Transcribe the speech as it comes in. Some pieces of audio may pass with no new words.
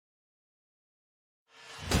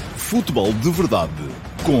Futebol de Verdade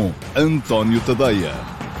com António Tadeia.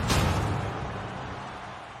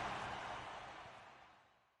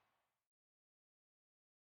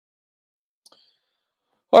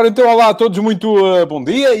 Ora, então, olá a todos, muito bom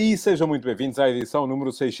dia e sejam muito bem-vindos à edição número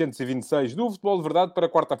 626 do Futebol de Verdade para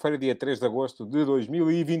quarta-feira, dia 3 de agosto de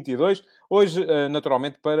 2022. Hoje,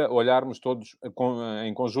 naturalmente, para olharmos todos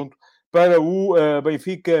em conjunto para o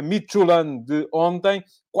Benfica Midtjylland de ontem.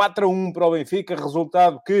 4-1 para o Benfica,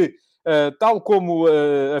 resultado que, tal como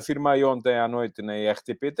afirmei ontem à noite na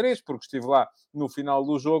RTP3, porque estive lá no final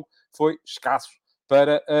do jogo, foi escasso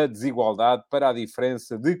para a desigualdade, para a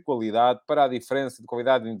diferença de qualidade, para a diferença de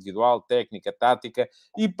qualidade individual, técnica, tática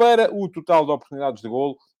e para o total de oportunidades de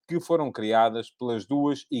golo que foram criadas pelas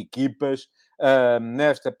duas equipas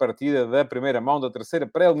nesta partida da primeira mão da terceira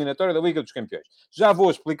pré-eliminatória da Liga dos Campeões. Já vou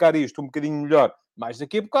explicar isto um bocadinho melhor mais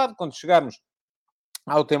daqui a bocado, quando chegarmos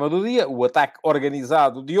ao tema do dia, o ataque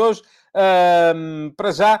organizado de hoje.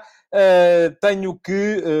 Para já, tenho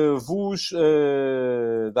que vos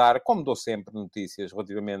dar, como dou sempre, notícias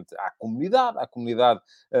relativamente à comunidade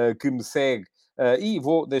que me segue, e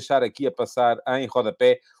vou deixar aqui a passar em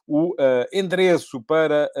rodapé o endereço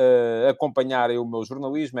para acompanharem o meu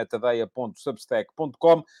jornalismo, é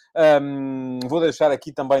tadeia.substack.com. Vou deixar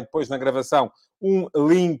aqui também, depois na gravação, um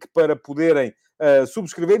link para poderem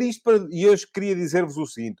subscrever isto. E hoje queria dizer-vos o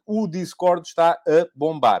seguinte: o Discord está a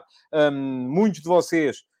bombar. Muitos de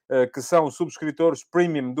vocês que são subscritores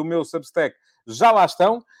premium do meu Substack já lá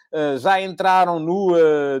estão, já entraram no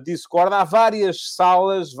Discord. Há várias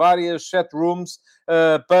salas, várias chatrooms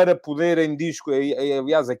para poderem discutir.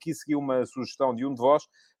 Aliás, aqui segui uma sugestão de um de vós,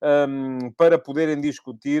 para poderem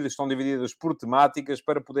discutir. Estão divididas por temáticas,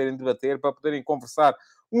 para poderem debater, para poderem conversar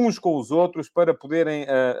uns com os outros, para poderem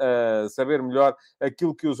saber melhor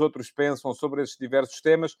aquilo que os outros pensam sobre esses diversos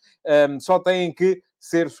temas. Só têm que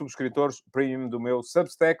ser subscritores premium do meu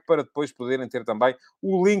Substack para depois poderem ter também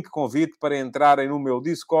o link convite para entrarem no meu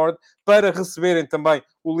Discord, para receberem também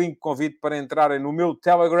o link convite para entrarem no meu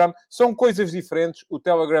Telegram. São coisas diferentes. O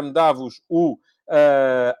Telegram dá-vos o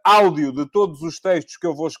áudio de todos os textos que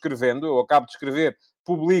eu vou escrevendo. Eu acabo de escrever,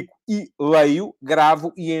 publico e leio,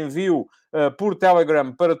 gravo e envio por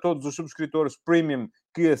Telegram para todos os subscritores premium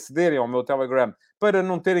que acederem ao meu Telegram, para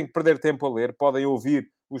não terem que perder tempo a ler. Podem ouvir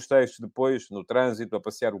os textos depois, no trânsito, a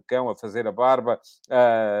passear o cão, a fazer a barba,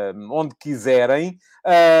 onde quiserem,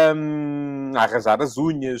 a arranjar as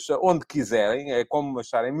unhas, onde quiserem, é como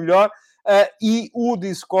acharem melhor. E o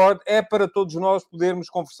Discord é para todos nós podermos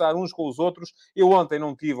conversar uns com os outros. Eu ontem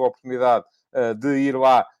não tive a oportunidade de ir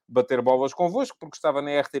lá bater bolas convosco, porque estava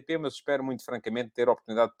na RTP, mas espero muito francamente ter a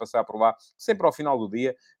oportunidade de passar por lá, sempre ao final do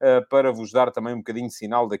dia, para vos dar também um bocadinho de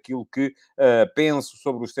sinal daquilo que penso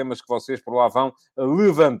sobre os temas que vocês por lá vão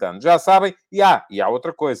levantando. Já sabem, e há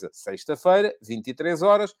outra coisa, sexta-feira, 23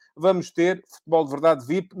 horas, vamos ter Futebol de Verdade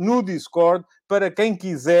VIP no Discord, para quem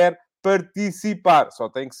quiser participar. Só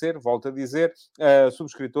tem que ser, volto a dizer,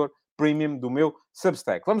 subscritor premium do meu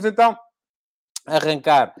Substack. Vamos então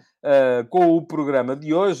arrancar com o programa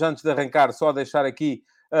de hoje. Antes de arrancar, só deixar aqui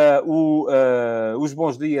os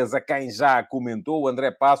bons dias a quem já comentou: o André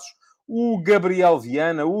Passos, o Gabriel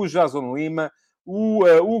Viana, o Jason Lima, o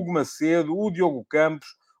Hugo Macedo, o Diogo Campos,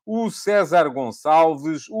 o César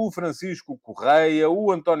Gonçalves, o Francisco Correia,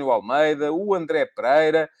 o António Almeida, o André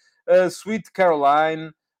Pereira, a Sweet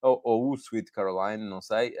Caroline, ou o Sweet Caroline, não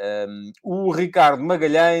sei, o Ricardo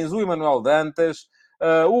Magalhães, o Emanuel Dantas,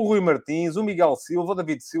 o Rui Martins, o Miguel Silva, o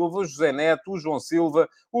David Silva, o José Neto, o João Silva,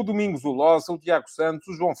 o Domingos Ulossa, o Tiago Santos,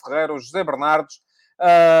 o João Ferreira, o José Bernardes,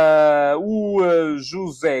 o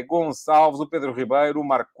José Gonçalves, o Pedro Ribeiro, o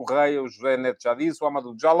Marco Correia, o José Neto já disse, o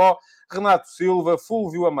Amadou Jaló, Renato Silva,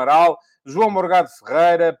 Fúlvio Amaral, João Morgado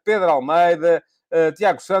Ferreira, Pedro Almeida,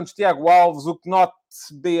 Tiago Santos, Tiago Alves, o Knot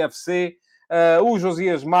BFC, o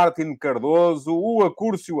Josias Martins Cardoso, o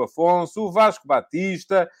Acúrcio Afonso, o Vasco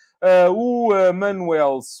Batista, o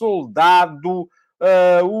Manuel Soldado,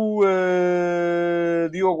 o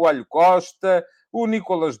Diogo Alho Costa, o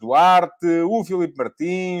Nicolas Duarte, o Filipe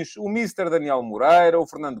Martins, o Mister Daniel Moreira, o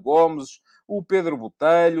Fernando Gomes, o Pedro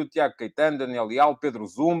Botelho, o Tiago Caetano, Daniel Leal, Pedro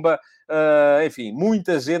Zumba, enfim,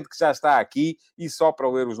 muita gente que já está aqui. E só para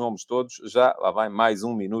ler os nomes todos, já lá vai mais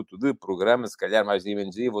um minuto de programa, se calhar mais dia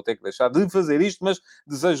menos dia, vou ter que deixar de fazer isto, mas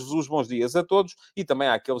desejo-vos os bons dias a todos e também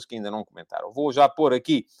àqueles que ainda não comentaram. Vou já pôr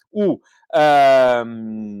aqui o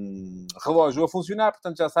relógio a funcionar,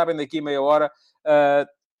 portanto já sabem, daqui a meia hora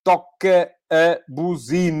toca a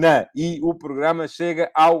buzina e o programa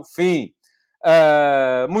chega ao fim.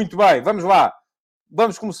 Muito bem, vamos lá.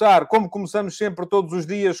 Vamos começar, como começamos sempre todos os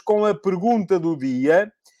dias, com a pergunta do dia.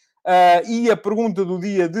 E a pergunta do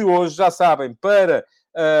dia de hoje, já sabem, para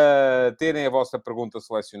terem a vossa pergunta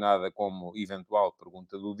selecionada como eventual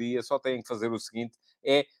pergunta do dia, só têm que fazer o seguinte,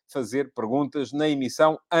 é fazer perguntas na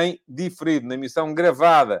emissão em diferido, na emissão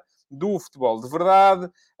gravada do Futebol de Verdade.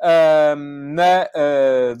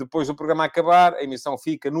 Depois do programa acabar, a emissão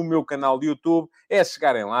fica no meu canal de YouTube. É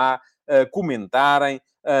chegarem lá, comentarem,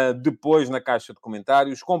 depois na caixa de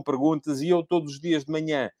comentários, com perguntas, e eu todos os dias de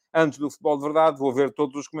manhã, antes do Futebol de Verdade, vou ver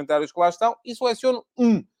todos os comentários que lá estão e seleciono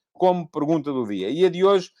um como pergunta do dia. E a de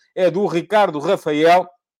hoje é do Ricardo Rafael,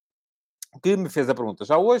 que me fez a pergunta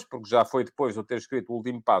já hoje, porque já foi depois de eu ter escrito o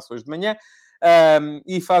último passo hoje de manhã,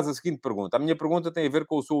 e faz a seguinte pergunta. A minha pergunta tem a ver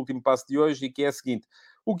com o seu último passo de hoje, e que é a seguinte: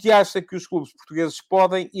 o que acha que os clubes portugueses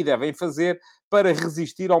podem e devem fazer para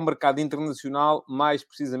resistir ao mercado internacional, mais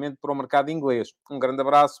precisamente para o mercado inglês? Um grande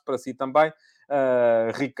abraço para si também,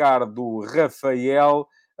 Ricardo Rafael.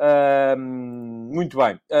 Muito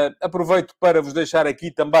bem. Aproveito para vos deixar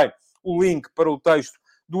aqui também o link para o texto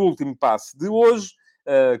do último passo de hoje,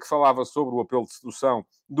 que falava sobre o apelo de sedução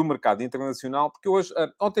do mercado internacional, porque hoje,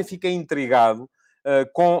 ontem fiquei intrigado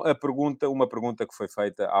com uma pergunta que foi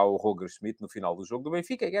feita ao Roger Schmidt no final do jogo do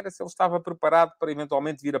Benfica, que era se ele estava preparado para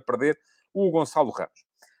eventualmente vir a perder o Gonçalo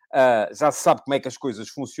Ramos. Já se sabe como é que as coisas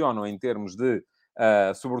funcionam em termos de,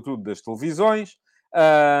 sobretudo, das televisões.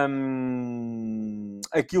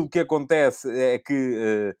 Aquilo que acontece é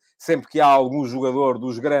que sempre que há algum jogador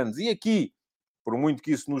dos grandes, e aqui, por muito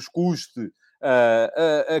que isso nos custe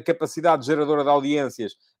a capacidade geradora de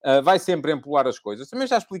audiências, vai sempre empolar as coisas. Também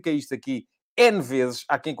já expliquei isto aqui N vezes.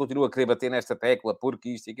 Há quem continue a querer bater nesta tecla, porque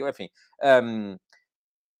isto e aquilo, enfim.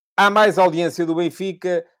 Há mais audiência do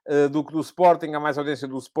Benfica do que do Sporting, há mais audiência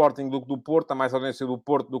do Sporting do que do Porto, há mais audiência do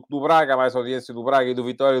Porto do que do Braga, há mais audiência do Braga e do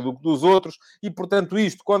Vitória do que dos outros, e, portanto,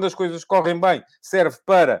 isto, quando as coisas correm bem, serve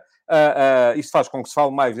para... isto faz com que se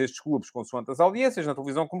fale mais destes clubes consoante as audiências na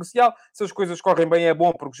televisão comercial. Se as coisas correm bem é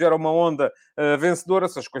bom porque gera uma onda vencedora.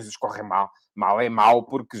 Se as coisas correm mal, mal é mau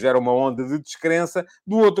porque gera uma onda de descrença.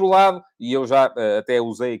 Do outro lado, e eu já até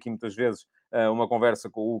usei aqui muitas vezes uma conversa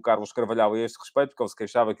com o Carlos Carvalhal a este respeito, porque ele se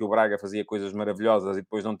queixava que o Braga fazia coisas maravilhosas e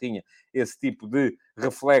depois não tinha esse tipo de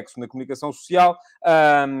reflexo na comunicação social.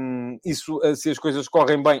 Isso, se as coisas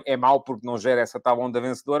correm bem, é mau, porque não gera essa tal onda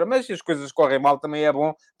vencedora, mas se as coisas correm mal, também é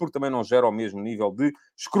bom, porque também não gera o mesmo nível de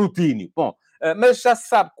escrutínio. Bom, mas já se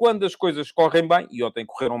sabe, quando as coisas correm bem, e ontem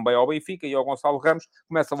correram bem ao Benfica e ao Gonçalo Ramos,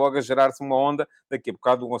 começa logo a gerar-se uma onda. Daqui a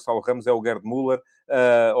bocado o Gonçalo Ramos é o Gerd Müller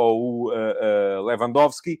ou o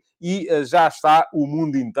Lewandowski, e já está o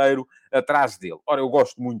mundo inteiro atrás dele. Ora, eu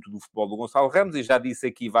gosto muito do futebol do Gonçalo Ramos, e já disse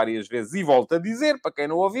aqui várias vezes, e volto a dizer, para quem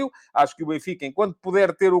não ouviu, acho que o Benfica, enquanto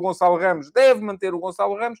puder ter o Gonçalo Ramos, deve manter o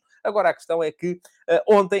Gonçalo Ramos. Agora, a questão é que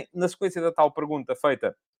ontem, na sequência da tal pergunta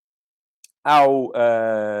feita ao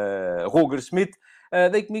Roger Schmidt,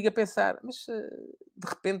 dei comigo a pensar, mas de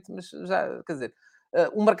repente, mas já, quer dizer,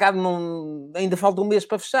 o mercado não... Ainda falta um mês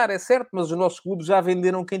para fechar, é certo, mas os nossos clubes já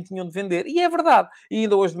venderam quem tinham de vender. E é verdade. E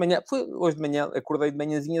ainda hoje de manhã, acordei de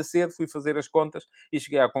manhãzinha cedo, fui fazer as contas e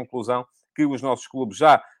cheguei à conclusão que os nossos clubes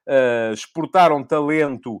já exportaram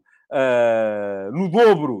talento no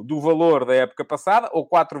dobro do valor da época passada, ou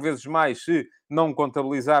 4 vezes mais, se não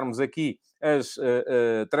contabilizarmos aqui as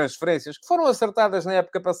transferências que foram acertadas na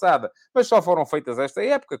época passada, mas só foram feitas esta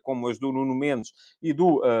época, como as do Nuno Mendes e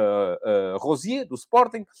do Rosier, do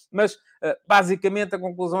Sporting. Mas, basicamente, a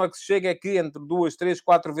conclusão a que se chega é que entre 2, 3,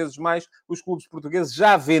 4 vezes mais, os clubes portugueses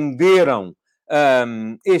já venderam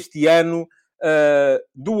este ano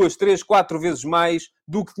 2, 3, 4 vezes mais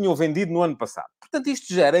do que tinham vendido no ano passado. Portanto,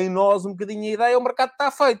 isto gera em nós um bocadinho a ideia: o mercado está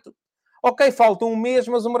feito. Ok, falta um mês,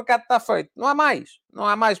 mas o mercado está feito. Não há mais. Não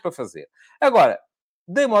há mais para fazer. Agora,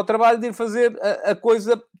 dei-me ao trabalho de ir fazer a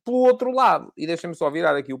coisa pelo outro lado. E deixem-me só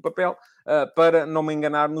virar aqui o papel para não me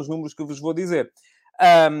enganar nos números que vos vou dizer.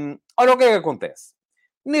 Ora, o que é que acontece?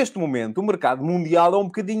 Neste momento, o mercado mundial é um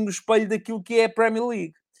bocadinho no espelho daquilo que é a Premier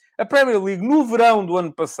League. A Premier League, no verão do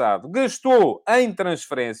ano passado, gastou em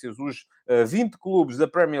transferências, os 20 clubes da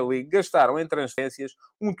Premier League gastaram em transferências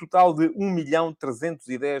um total de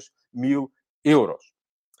 1.310.000 euros.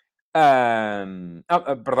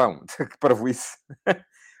 Perdão, que parvoíce.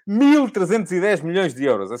 1.310 milhões de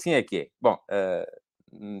euros, assim é que é. Bom,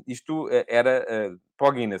 isto era para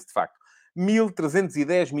o Guinness, de facto.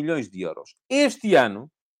 1.310 milhões de euros. Este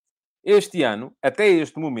ano, até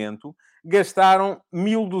este momento, gastaram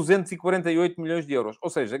 1.248 milhões de euros. Ou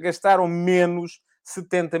seja, gastaram menos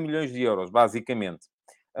 70 milhões de euros, basicamente.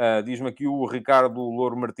 Diz-me aqui o Ricardo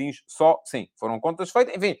Louro Martins, sim, foram contas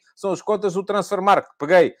feitas. Enfim, são as contas do Transfermarkt.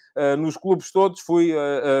 Peguei nos clubes todos, fui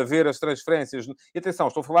ver as transferências. E atenção,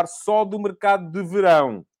 estou a falar só do mercado de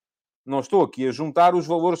verão. não estou aqui a juntar os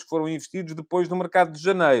valores que foram investidos depois do mercado de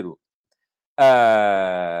janeiro.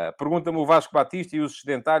 Pergunta-me o Vasco Batista, e os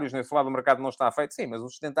sedentários nesse lado do mercado não está feito? Sim, mas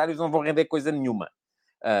os sedentários não vão render coisa nenhuma.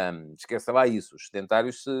 Esqueça lá isso. Os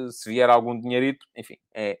sedentários, se vier algum dinheirito, enfim,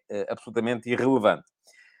 é absolutamente irrelevante.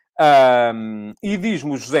 E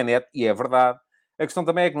diz-me o José Neto, e é verdade, a questão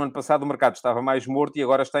também é que no ano passado o mercado estava mais morto e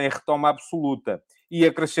agora está em retoma absoluta. E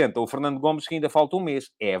acrescenta o Fernando Gomes que ainda falta um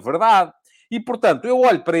mês. É verdade. E, portanto, eu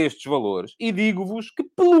olho para estes valores e digo-vos que,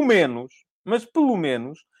 pelo menos, mas pelo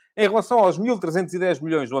menos, em relação aos 1.310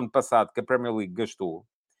 milhões do ano passado que a Premier League gastou,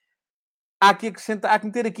 há que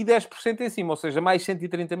meter aqui 10% em cima, ou seja, mais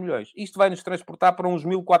 130 milhões. Isto vai nos transportar para uns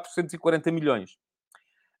 1.440 milhões.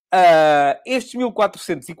 Estes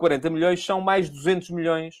 1.440 milhões são mais 200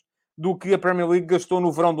 milhões do que a Premier League gastou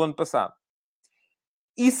no verão do ano passado.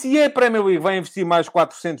 E se a Premier League vai investir mais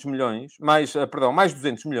 400 milhões, mais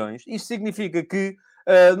 200 milhões, isto significa que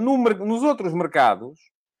nos outros mercados,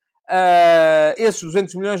 esses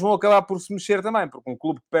 200 milhões vão acabar por se mexer também, porque um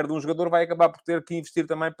clube que perde um jogador vai acabar por ter que investir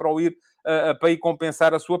também para ir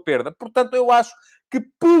compensar a sua perda. Portanto, eu acho que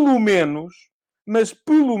pelo menos,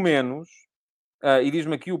 e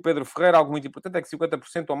diz-me aqui o Pedro Ferreira, algo muito importante é que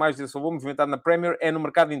 50% ou mais desse valor movimentado na Premier é no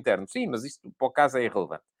mercado interno. Sim, mas isto, para o caso, é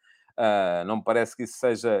irrelevante. Não me parece que isso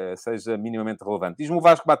seja minimamente relevante. Diz-me o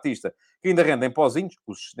Vasco Batista, que ainda rendem pozinhos,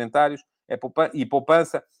 os sedentários, e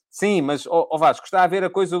poupança. Sim, mas, Vasco, está a ver a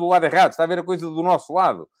coisa do lado errado, está a ver a coisa do nosso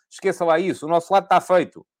lado. Esqueça lá isso, o nosso lado está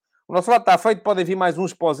feito. O nosso lado está feito, podem vir mais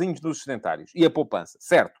uns pozinhos dos sedentários. E a poupança,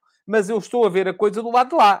 certo. Mas eu estou a ver a coisa do lado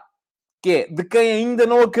de lá, que é de quem ainda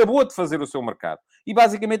não acabou de fazer o seu mercado. E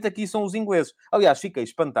basicamente aqui são os ingleses. Aliás, fiquei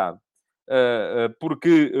espantado,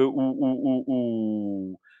 porque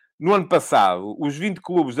no ano passado, os 20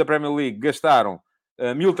 clubes da Premier League gastaram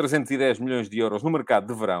 1.310 milhões de euros no mercado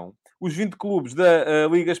de verão. Os 20 clubes da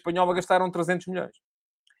Liga Espanhola gastaram 300 milhões.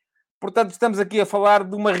 Portanto, estamos aqui a falar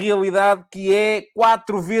de uma realidade que é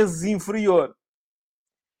 4 vezes inferior.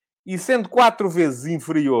 E sendo 4 vezes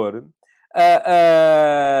inferior,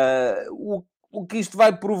 o que isto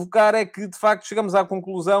vai provocar é que, de facto, chegamos à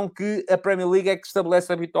conclusão que a Premier League é que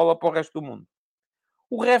estabelece a bitola para o resto do mundo.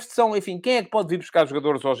 O resto são, enfim, quem é que pode vir buscar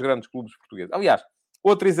jogadores aos grandes clubes portugueses? Aliás,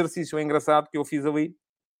 outro exercício engraçado que eu fiz ali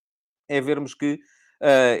é vermos que,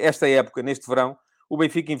 esta época, neste verão, o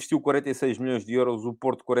Benfica investiu 46 milhões de euros, o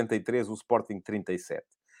Porto 43, o Sporting 37.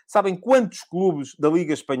 Sabem quantos clubes da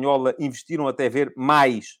Liga Espanhola investiram até ver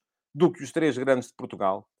mais do que os 3 grandes de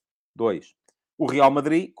Portugal? 2. O Real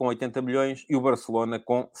Madrid, com 80 milhões, e o Barcelona,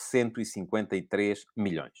 com 153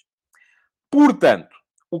 milhões. Portanto,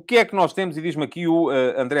 o que é que nós temos? E diz-me aqui o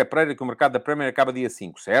André Pereira que o mercado da Premier acaba dia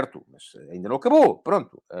 5, certo? Mas ainda não acabou,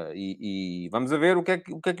 pronto. E vamos a ver o que é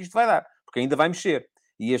que isto vai dar. Porque ainda vai mexer.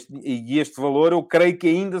 E este valor eu creio que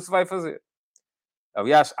ainda se vai fazer.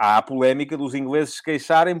 Aliás, há a polémica dos ingleses se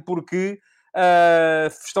queixarem porque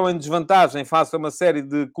estão em desvantagem face a uma série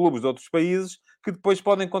de clubes de outros países que depois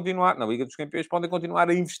podem continuar, na Liga dos Campeões, podem continuar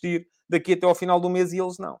a investir daqui até ao final do mês e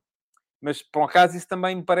eles não. Mas, por um acaso, isso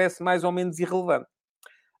também me parece mais ou menos irrelevante.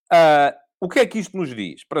 O que é que isto nos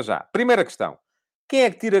diz? Para já. Primeira questão. Quem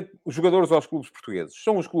é que tira os jogadores aos clubes portugueses?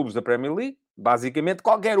 São os clubes da Premier League. Basicamente,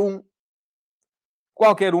 qualquer um.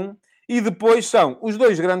 Qualquer um. E depois são os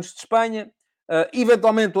 2 grandes de Espanha.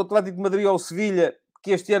 Eventualmente, o Atlético de Madrid ou o Sevilha, que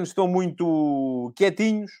este ano estão muito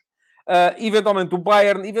quietinhos. Eventualmente, o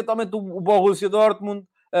Bayern. Eventualmente, o Borussia Dortmund.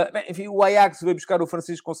 Enfim, o Ajax veio buscar o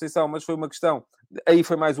Francisco Conceição, mas foi uma questão... Aí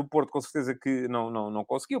foi mais o Porto, com certeza, que não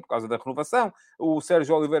conseguiu, por causa da renovação. O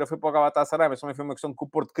Sérgio Oliveira foi para o Galatasaray, mas também foi uma questão que o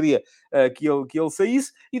Porto queria que ele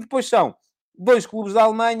saísse. E depois são 2 clubes da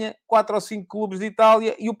Alemanha, 4 ou 5 clubes de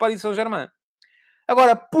Itália e o Paris Saint-Germain.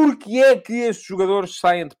 Agora, porquê é que estes jogadores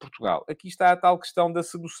saem de Portugal? Aqui está a tal questão da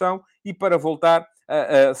sedução e, para voltar,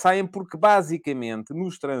 saem porque, basicamente, no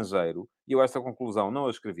estrangeiro, e eu esta conclusão não a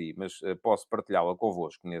escrevi, mas posso partilhá-la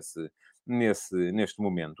convosco neste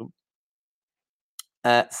momento,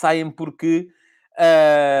 saem porque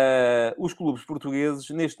os clubes portugueses,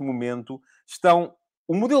 neste momento, estão...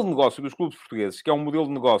 O modelo de negócio dos clubes portugueses, que é um modelo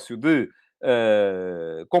de negócio de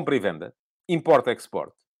compra e venda,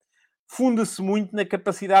 import-export, funda-se muito na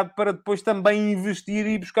capacidade para depois também investir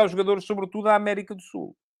e buscar jogadores, sobretudo, à América do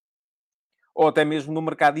Sul. Ou até mesmo no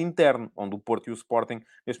mercado interno, onde o Porto e o Sporting...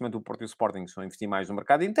 Neste momento, o Porto e o Sporting estão a investir mais no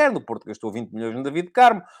mercado interno. O Porto gastou 20 milhões no David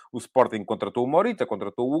Carmo. O Sporting contratou o Morita,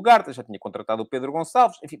 contratou o Ugarte, já tinha contratado o Pedro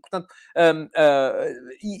Gonçalves. Enfim, portanto...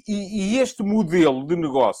 este modelo de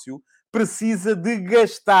negócio precisa de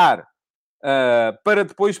gastar para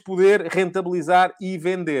depois poder rentabilizar e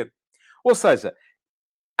vender. Ou seja...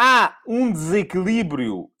 Há um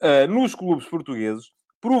desequilíbrio nos clubes portugueses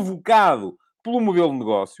provocado pelo modelo de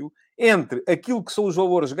negócio, entre aquilo que são os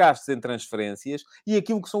valores gastos em transferências e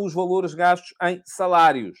aquilo que são os valores gastos em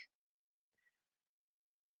salários.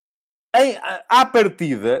 À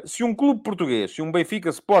partida, se um clube português, se um Benfica,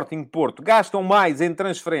 Sporting, Porto, gastam mais em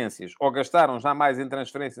transferências, ou gastaram já mais em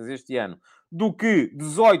transferências este ano, do que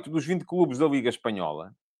 18 dos 20 clubes da Liga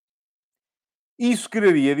Espanhola, isso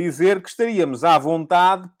quereria dizer que estaríamos à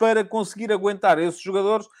vontade para conseguir aguentar esses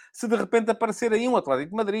jogadores se de repente aparecer aí um Atlético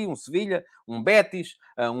de Madrid, um Sevilha, um Betis,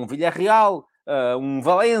 um Villarreal, um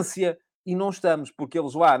Valência. E não estamos, porque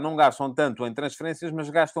eles lá não gastam tanto em transferências, mas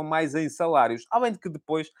gastam mais em salários. Além de que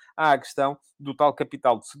depois há a questão do tal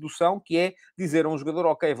capital de sedução, que é dizer a um jogador,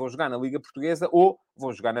 ok, vou jogar na Liga Portuguesa ou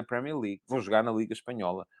vou jogar na Premier League, vou jogar na Liga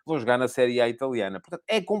Espanhola, vou jogar na Série A italiana. Portanto,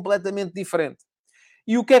 é completamente diferente.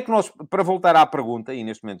 E o que é que nós, para voltar à pergunta, e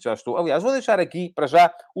neste momento já estou... Aliás, vou deixar aqui, para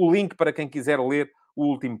já, o link para quem quiser ler o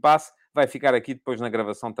último passo. Vai ficar aqui depois na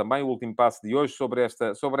gravação também, o último passo de hoje, sobre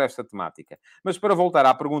esta temática. Mas para voltar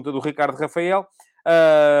à pergunta do Ricardo Rafael,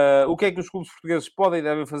 o que é que os clubes portugueses podem e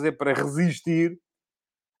devem fazer para resistir?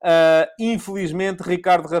 Infelizmente,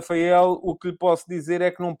 Ricardo Rafael, o que lhe posso dizer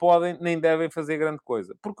é que não podem nem devem fazer grande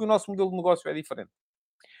coisa. Porque o nosso modelo de negócio é diferente.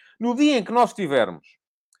 No dia em que nós tivermos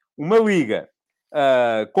uma liga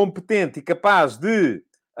competente e capaz de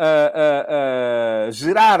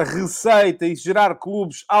gerar receita e gerar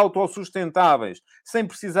clubes autossustentáveis sem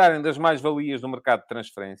precisarem das mais-valias do mercado de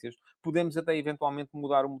transferências, podemos até eventualmente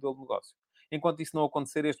mudar o modelo de negócio. Enquanto isso não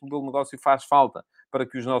acontecer, este modelo de negócio faz falta para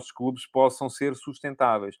que os nossos clubes possam ser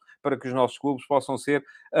sustentáveis, para que os nossos clubes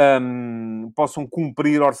possam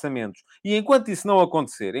cumprir orçamentos. E enquanto isso não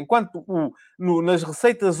acontecer, enquanto nas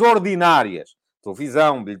receitas ordinárias,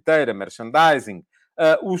 televisão, bilheteira, merchandising,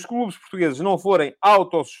 os clubes portugueses não forem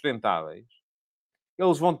autossustentáveis,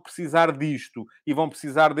 eles vão precisar disto e vão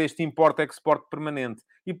precisar deste import-export permanente.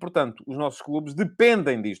 E, portanto, os nossos clubes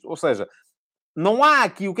dependem disto. Ou seja, não há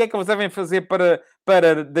aqui o que é que eles devem fazer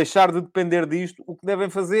para deixar de depender disto. O que devem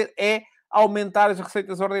fazer é aumentar as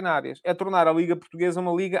receitas ordinárias. É tornar a Liga Portuguesa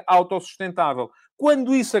uma liga autossustentável.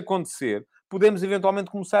 Quando isso acontecer, podemos eventualmente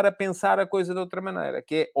começar a pensar a coisa de outra maneira.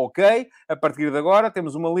 Que é, ok, a partir de agora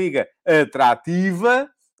temos uma liga atrativa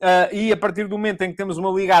e a partir do momento em que temos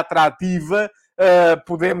uma liga atrativa,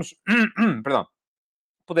 podemos... Perdão.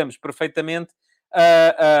 Podemos perfeitamente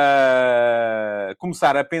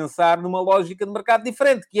começar a pensar numa lógica de mercado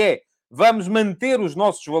diferente, que é, vamos manter os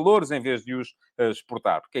nossos valores em vez de os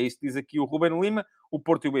exportar. Porque é isso que diz aqui o Ruben Lima. O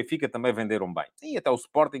Porto e o Benfica também venderam bem. E até o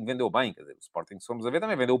Sporting vendeu bem. Quer dizer, o Sporting, se formos a ver,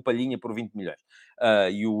 também vendeu o Palhinha por 20 milhões.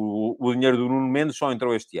 E o dinheiro do Nuno Mendes só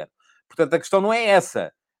entrou este ano. Portanto, a questão não é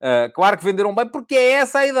essa. Claro que venderam bem, porque é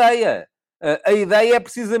essa a ideia. A ideia é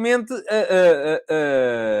precisamente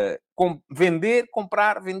vender,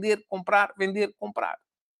 comprar, vender, comprar, vender, comprar.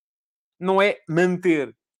 Não é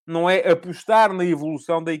manter. Não é apostar na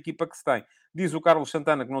evolução da equipa que se tem. Diz o Carlos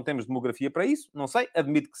Santana que não temos demografia para isso. Não sei.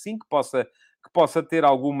 Admito que sim, que possa ter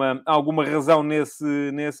alguma razão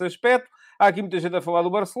nesse aspecto. Há aqui muita gente a falar do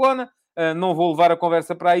Barcelona. Não vou levar a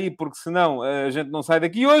conversa para aí, porque senão a gente não sai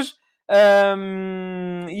daqui hoje.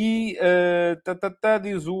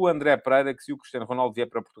 Diz o André Pereira que se o Cristiano Ronaldo vier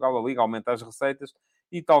para Portugal, a Liga aumenta as receitas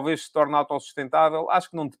e talvez se torne autossustentável. Acho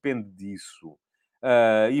que não depende disso.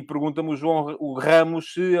 E pergunta-me o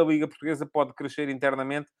Ramos se a Liga Portuguesa pode crescer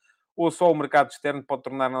internamente ou só o mercado externo pode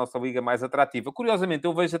tornar a nossa Liga mais atrativa. Curiosamente,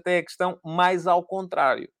 eu vejo até a questão mais ao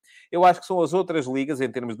contrário. Eu acho que são as outras ligas, em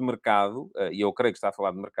termos de mercado, e eu creio que está a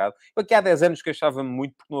falar de mercado, eu aqui há 10 anos queixava-me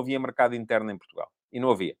muito porque não havia mercado interno em Portugal. E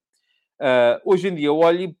não havia. Hoje em dia eu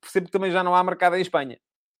olho e percebo que também já não há mercado em Espanha.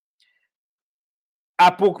 Há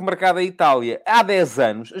pouco mercado em Itália. Há 10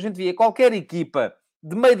 anos, a gente via qualquer equipa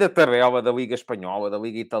de meio da tabela da Liga Espanhola, da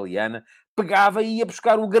Liga Italiana, pegava e ia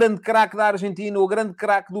buscar o grande craque da Argentina, o grande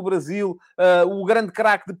craque do Brasil, o grande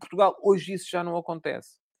craque de Portugal. Hoje isso já não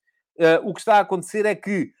acontece. O que está a acontecer é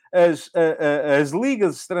que as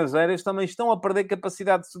ligas estrangeiras também estão a perder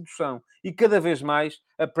capacidade de sedução. E cada vez mais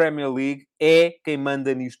a Premier League é quem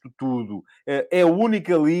manda nisto tudo. É a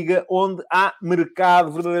única liga onde há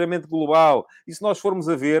mercado verdadeiramente global. E se nós formos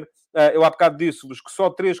a ver, eu há bocado disse-vos que só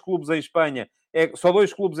 3 clubes em Espanha, só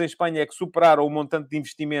 2 clubes em Espanha é que superaram o montante de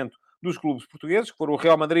investimento dos clubes portugueses, que foram o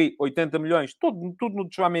Real Madrid, 80 milhões, tudo no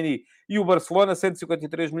Tchouaméni, e o Barcelona,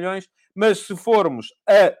 153 milhões. Mas se formos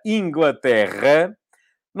a Inglaterra,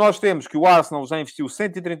 nós temos que o Arsenal já investiu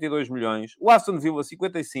 132 milhões, o Aston Villa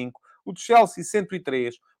 55, o Chelsea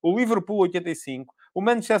 103, o Liverpool 85, o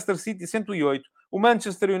Manchester City 108, o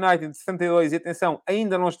Manchester United 72, e atenção,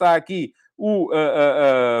 ainda não está aqui o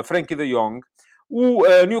Frenkie de Jong. o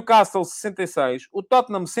Newcastle 66, o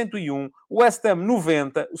Tottenham 101, o West Ham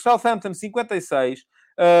 90, o Southampton 56,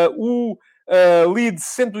 o Leeds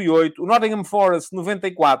 108, o Nottingham Forest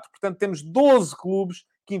 94. Portanto, temos 12 clubes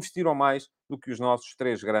que investiram mais do que os nossos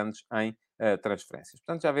três grandes em transferências.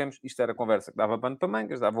 Portanto, já vemos, isto era conversa que dava pano para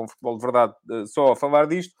mangas, dava um futebol de verdade só a falar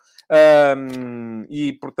disto.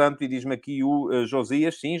 E, portanto, e diz-me aqui o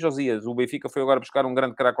Josias, sim, Josias, o Benfica foi agora buscar um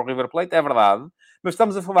grande craque ao River Plate, é verdade, mas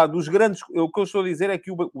estamos a falar dos grandes... O que eu estou a dizer é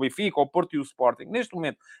que o Benfica, o Porto e o Sporting, neste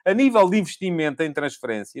momento, a nível de investimento em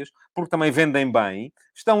transferências, porque também vendem bem,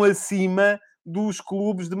 estão acima dos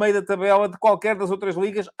clubes de meio da tabela de qualquer das outras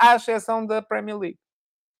ligas, à exceção da Premier League.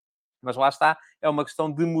 Mas lá está, é uma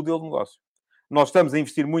questão de modelo de negócio. Nós estamos a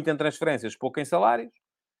investir muito em transferências, pouco em salários.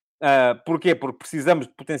 Porquê? Porque precisamos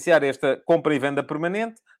de potenciar esta compra e venda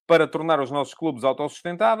permanente para tornar os nossos clubes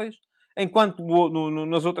autossustentáveis, enquanto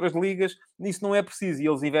nas outras ligas isso não é preciso e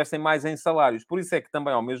eles investem mais em salários. Por isso é que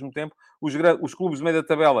também, ao mesmo tempo, os clubes de meio da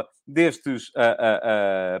tabela destes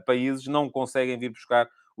países não conseguem vir buscar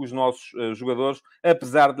os nossos jogadores,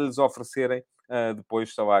 apesar de lhes oferecerem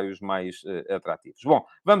depois salários mais atrativos. Bom,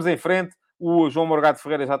 vamos em frente. O João Morgado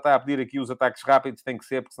Ferreira já está a pedir aqui os ataques rápidos, tem que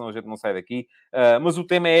ser, porque senão a gente não sai daqui. Mas o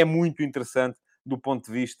tema é muito interessante do ponto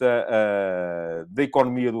de vista da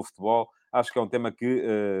economia do futebol. Acho que é um tema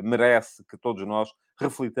que merece que todos nós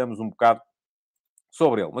reflitamos um bocado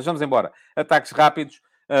sobre ele. Mas vamos embora. Ataques rápidos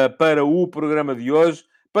para o programa de hoje.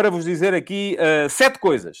 Para vos dizer aqui 7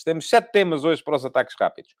 coisas. Temos 7 temas hoje para os ataques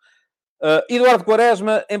rápidos. Eduardo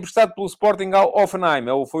Quaresma, emprestado pelo Sporting ao Hoffenheim.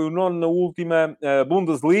 Ele foi o nono na última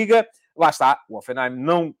Bundesliga. Lá está. O Hoffenheim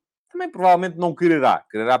também provavelmente não quererá.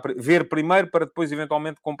 Quererá ver primeiro para depois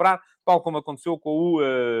eventualmente comprar, tal como aconteceu com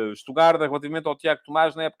o Stuttgart relativamente ao Tiago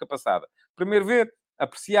Tomás na época passada. Primeiro ver,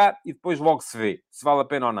 apreciar e depois logo se vê se vale a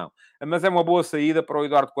pena ou não. Mas é uma boa saída para o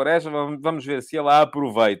Eduardo Quaresma. Vamos ver se ele a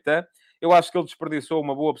aproveita. Eu acho que ele desperdiçou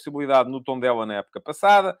uma boa possibilidade no Tondela na época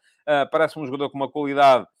passada. Parece-me um jogador com uma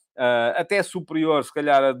qualidade até superior, se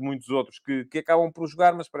calhar, a de muitos outros que acabam por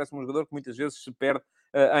jogar, mas parece-me um jogador que muitas vezes se perde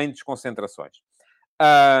em desconcentrações.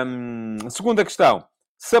 Segunda questão.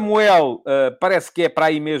 Samuel, parece que é para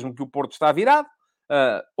aí mesmo que o Porto está virado.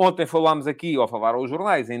 Ontem falámos aqui, ou falaram os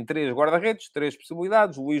jornais, em 3 guarda-redes, 3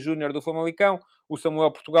 possibilidades. O Luís Júnior do Famalicão, o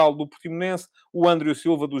Samuel Portugal do Portimonense, o André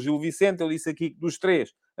Silva do Gil Vicente. Eu disse aqui que dos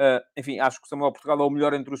 3, enfim, acho que o Samuel Portugal é o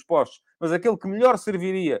melhor entre os postos. Mas aquele que melhor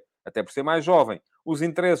serviria, até por ser mais jovem, os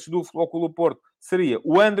interesses do Futebol Clube do Porto, seria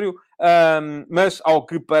o André. Mas, ao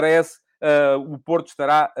que parece, o Porto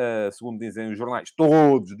estará, segundo dizem os jornais,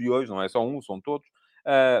 todos de hoje, não é só um, são todos,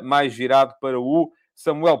 mais virado para o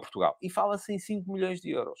Samuel Portugal. E fala-se em 5 milhões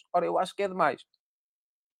de euros. Ora, eu acho que é demais.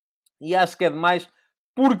 E acho que é demais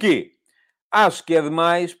porquê? Acho que é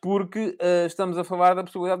demais porque estamos a falar da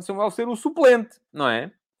possibilidade de Samuel ser o suplente, não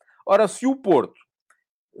é? Ora, se o Porto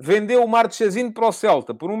vendeu o Marchesino para o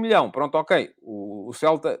Celta por 1 milhão, pronto, ok. O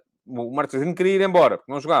Celta, o Marchesino queria ir embora,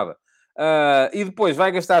 porque não jogava. E depois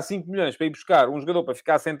vai gastar 5 milhões para ir buscar um jogador para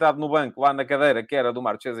ficar sentado no banco, lá na cadeira, que era do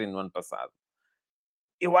Marchesino no ano passado.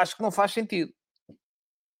 Eu acho que não faz sentido.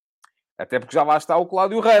 Até porque já lá está o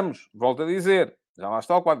Cláudio Ramos, volto a dizer. Já lá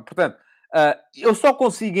está o Cláudio. Portanto, eu só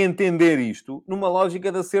consigo entender isto numa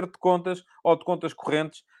lógica de acerto de contas ou de contas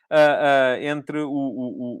correntes entre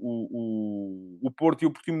o Porto e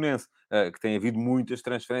o Portimonense, que tem havido muitas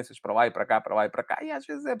transferências para lá e para cá, para lá e para cá, e às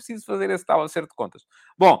vezes é preciso fazer esse tal acerto de contas.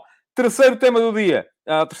 Bom, terceiro tema do dia,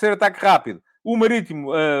 terceiro ataque rápido. O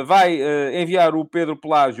Marítimo vai enviar o Pedro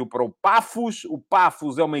Pelágio para o Pafos. O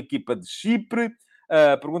Pafos é uma equipa de Chipre.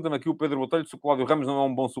 Pergunta-me aqui o Pedro Botelho se o Cláudio Ramos não é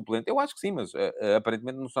um bom suplente. Eu acho que sim, mas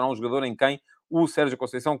aparentemente não será um jogador em quem o Sérgio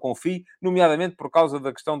Conceição confie, nomeadamente por causa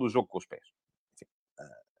da questão do jogo com os pés.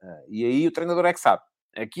 E aí o treinador é que sabe.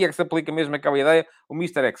 Aqui é que se aplica mesmo aquela ideia, o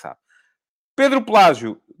Mister é que sabe. Pedro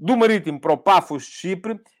Pelágio, do Marítimo para o Pafos de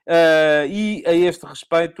Chipre, e a este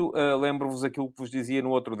respeito, lembro-vos aquilo que vos dizia no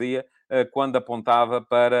outro dia, quando apontava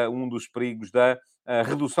para um dos perigos da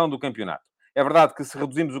redução do campeonato. É verdade que se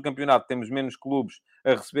reduzimos o campeonato, temos menos clubes a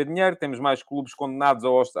receber dinheiro, temos mais clubes condenados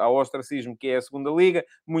ao ostracismo, que é a segunda liga,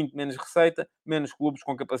 muito menos receita, menos clubes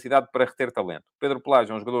com capacidade para reter talento. Pedro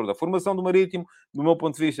Pelágio é um jogador da formação do Marítimo, do meu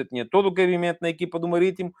ponto de vista, tinha todo o cabimento na equipa do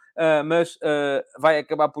Marítimo, mas vai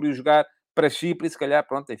acabar por ir jogar para Chipre e se calhar,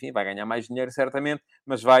 pronto, enfim, vai ganhar mais dinheiro certamente,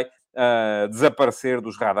 mas vai desaparecer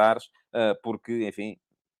dos radares, porque, enfim,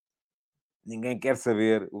 ninguém quer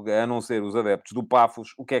saber, a não ser os adeptos do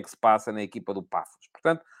Pafos, o que é que se passa na equipa do Pafos.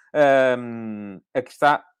 Portanto, aqui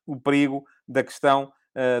está o perigo da questão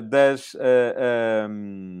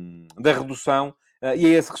da redução E a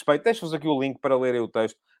esse respeito, deixo-vos aqui o link para lerem o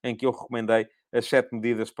texto em que eu recomendei as 7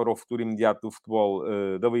 medidas para o futuro imediato do futebol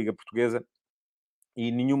da Liga Portuguesa. E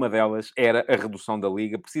nenhuma delas era a redução da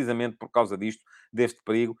Liga, precisamente por causa disto, deste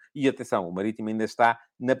perigo. E atenção, o Marítimo ainda está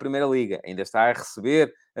na Primeira Liga, ainda está a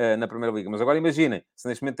receber na Primeira Liga. Mas agora imaginem, se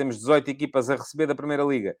neste momento temos 18 equipas a receber da Primeira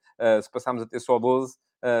Liga, se passarmos a ter só 12,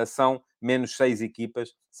 são menos 6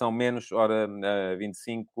 equipas, são menos,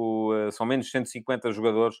 25, são menos 150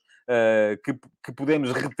 jogadores que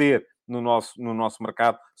podemos reter no nosso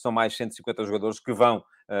mercado. São mais 150 jogadores que vão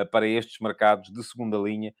para estes mercados de segunda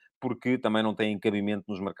linha, porque também não têm cabimento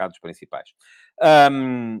nos mercados principais.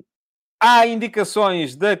 Há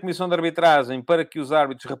indicações da Comissão de Arbitragem para que os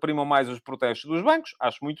árbitros reprimam mais os protestos dos bancos,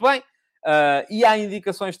 acho muito bem. E há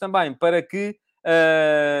indicações também para que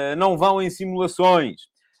não vão em simulações.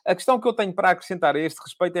 A questão que eu tenho para acrescentar a este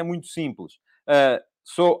respeito é muito simples.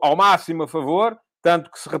 Sou ao máximo a favor, tanto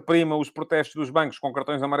que se reprimam os protestos dos bancos com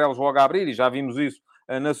cartões amarelos logo a abrir, e já vimos isso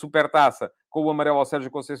na Supertaça, com o amarelo ao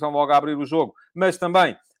Sérgio Conceição logo a abrir o jogo, mas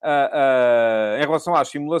também em relação às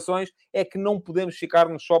simulações, é que não podemos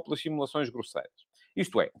ficar-nos só pelas simulações grosseiras.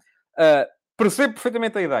 Isto é, percebo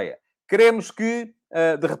perfeitamente a ideia. Queremos que,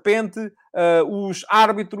 de repente, os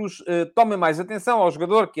árbitros tomem mais atenção ao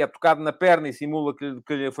jogador que é tocado na perna e simula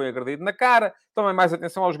que lhe foi agredido na cara, tomem mais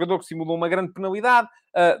atenção ao jogador que simulou uma grande penalidade.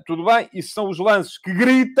 Tudo bem, isso são os lances que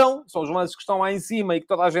gritam, são os lances que estão lá em cima e que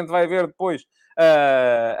toda a gente vai ver depois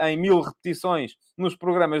em 1000 repetições nos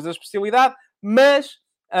programas da especialidade, mas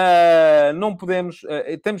não podemos,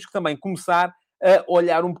 temos que também começar a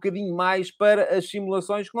olhar um bocadinho mais para as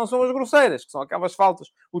simulações que não são as grosseiras, que são aquelas faltas.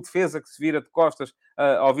 O defesa que se vira de costas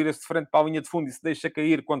ao vira-se de frente para a linha de fundo e se deixa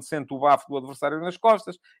cair quando sente o bafo do adversário nas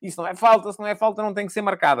costas. Isso não é falta. Se não é falta, não tem que ser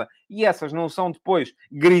marcada. E essas não são depois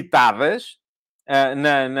gritadas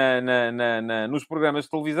nos programas de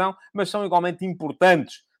televisão, mas são igualmente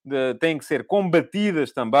importantes. Têm que ser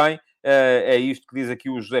combatidas também. É isto que diz aqui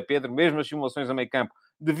o José Pedro. Mesmo as simulações a meio campo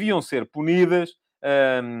deviam ser punidas.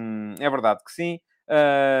 É verdade que sim.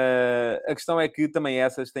 A questão é que também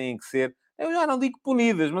essas têm que ser, eu já não digo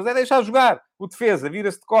punidas, mas é deixar jogar. O defesa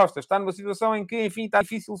vira-se de costas, está numa situação em que, enfim, está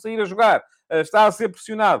difícil sair a jogar, está a ser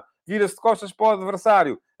pressionado, vira-se de costas para o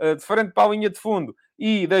adversário, de frente para a linha de fundo,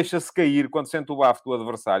 e deixa-se cair quando sente o bafo do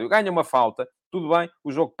adversário. Ganha uma falta, tudo bem,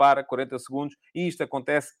 o jogo para, 40 segundos, e isto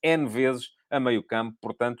acontece N vezes a meio campo,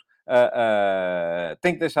 portanto,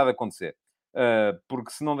 tem que deixar de acontecer.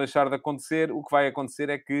 Porque se não deixar de acontecer, o que vai acontecer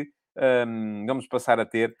é que vamos passar a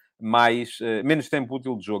ter menos tempo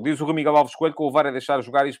útil de jogo. Diz o Rui Miguel Alves Coelho que o VAR é deixar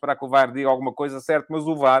jogar e esperar que o VAR diga alguma coisa, certo, mas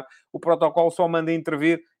o VAR, o protocolo só manda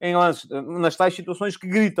intervir em lances, nas tais situações que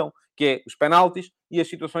gritam, que é os penaltis e as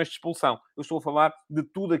situações de expulsão. Eu estou a falar de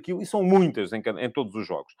tudo aquilo, e são muitas em todos os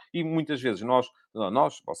jogos. E muitas vezes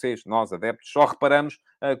vocês, nós, adeptos, só reparamos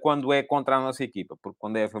quando é contra a nossa equipa, porque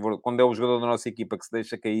quando é o jogador da nossa equipa que se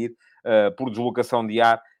deixa cair por deslocação de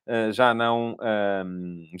ar, já não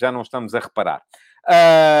estamos a reparar.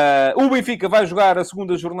 O Benfica vai jogar a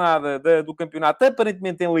segunda jornada do campeonato,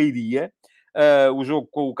 aparentemente em Leiria. O jogo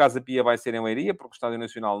com o Casa Pia vai ser em Leiria, porque o Estádio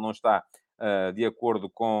Nacional não está de acordo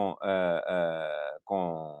com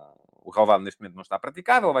o relvado, neste momento não está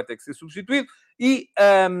praticável, ele vai ter que ser substituído. E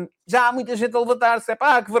já há muita gente a levantar-se,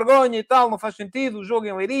 que vergonha e tal, não faz sentido, o jogo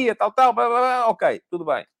em Leiria, tal, blá, blá, blá. Ok, tudo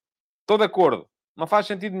bem. Estou de acordo. Não faz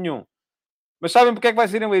sentido nenhum. Mas sabem porque é que vai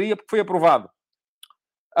ser em Leiria? Porque foi aprovado.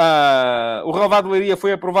 O relvado de Leiria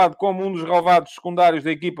foi aprovado como um dos relvados secundários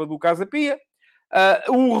da equipa do Casa Pia.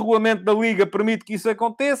 O regulamento da Liga permite que isso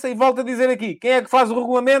aconteça. E volto a dizer aqui, quem é que faz o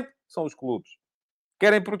regulamento? São os clubes.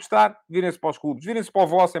 Querem protestar? Virem-se para os clubes. Virem-se para o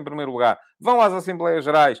vosso em primeiro lugar. Vão às Assembleias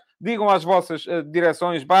Gerais. Digam às vossas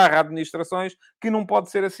direções / administrações que não pode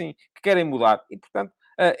ser assim. Que querem mudar. E, portanto,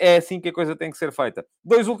 é assim que a coisa tem que ser feita.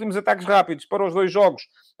 2 últimos ataques rápidos para os 2 jogos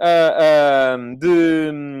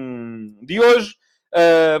de hoje.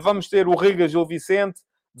 Vamos ter o Riga Gil Vicente,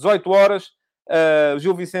 18 horas.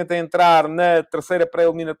 Gil Vicente a entrar na terceira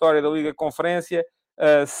pré-eliminatória da Liga Conferência,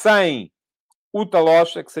 sem o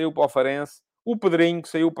Talocha, que saiu para o Farense, o Pedrinho, que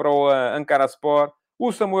saiu para o Ankaraspor,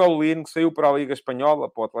 o Samuel Lino, que saiu para a Liga Espanhola,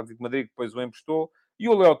 para o Atlético de Madrid, que depois o emprestou, e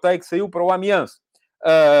o Leotei, que saiu para o Amiens.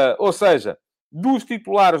 Ou seja, dos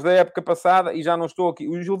titulares da época passada, e já não estou aqui,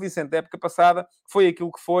 o Gil Vicente da época passada foi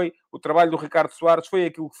aquilo que foi, o trabalho do Ricardo Soares foi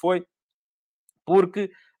aquilo que foi, porque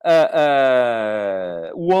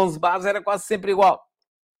o 11 base era quase sempre igual.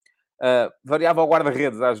 Variava o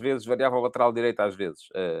guarda-redes às vezes, variava o lateral direito às vezes.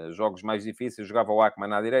 Jogos mais difíceis jogava o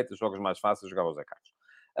Ackman à direita, jogos mais fáceis jogava o Zé Carlos.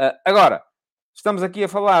 Agora, estamos aqui a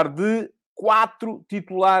falar de 4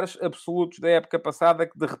 titulares absolutos da época passada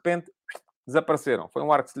que de repente desapareceram. Foi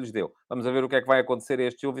um ar que se lhes deu. Vamos a ver o que é que vai acontecer a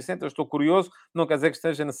este Gil Vicente. Eu estou curioso, não quer dizer que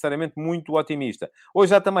esteja necessariamente muito otimista.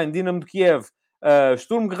 Hoje há também Dinamo de Kiev,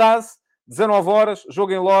 Sturm Graz, 19 horas,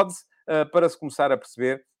 jogo em Lodz, para se começar a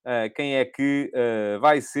perceber quem é que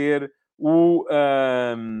vai ser o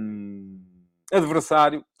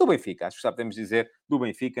adversário do Benfica. Acho que já podemos dizer do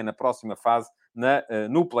Benfica na próxima fase,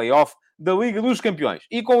 no play-off da Liga dos Campeões.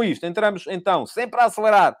 E com isto, entramos então, sempre a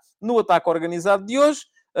acelerar, no ataque organizado de hoje.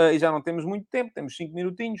 E já não temos muito tempo, temos 5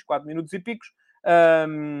 minutinhos, 4 minutos e picos.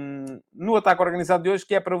 No ataque organizado de hoje,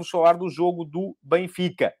 que é para vos falar do jogo do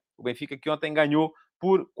Benfica. O Benfica que ontem ganhou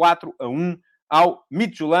por 4-1 ao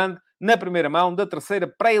Midtjylland, na primeira mão da terceira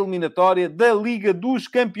pré-eliminatória da Liga dos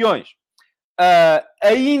Campeões.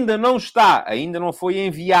 Ainda não foi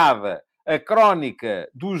enviada a crónica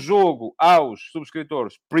do jogo aos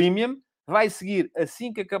subscritores Premium. Vai seguir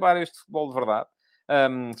assim que acabar este futebol de verdade.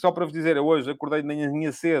 Só para vos dizer, eu hoje acordei de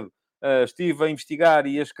manhã cedo, estive a investigar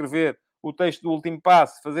e a escrever o texto do último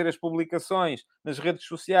passo, fazer as publicações nas redes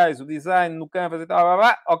sociais, o design no Canvas e tal,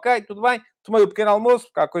 ok, tudo bem. Tomei o pequeno almoço,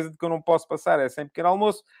 porque há coisa de que eu não posso passar, é sem pequeno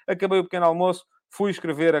almoço. Acabei o pequeno almoço, fui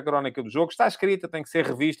escrever a crónica do jogo. Está escrita, tem que ser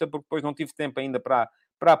revista, porque depois não tive tempo ainda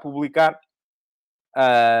para publicar.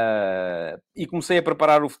 E comecei a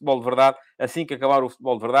preparar o futebol de verdade. Assim que acabar o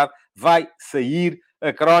futebol de verdade, vai sair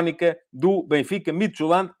a crónica do Benfica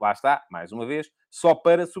Midtjylland. Lá está, mais uma vez, só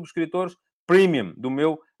para subscritores Premium do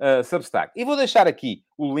meu Substack. E vou deixar aqui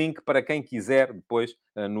o link para quem quiser depois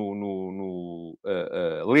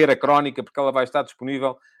ler a crónica, porque ela vai estar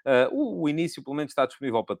disponível. O início, pelo menos, está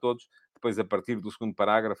disponível para todos. Depois, a partir do segundo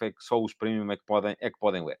parágrafo, é que só os Premium é que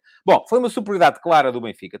podem ler. Bom, foi uma superioridade clara do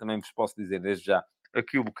Benfica. Também vos posso dizer desde já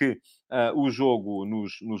aquilo que o jogo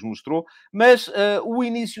nos mostrou. Mas o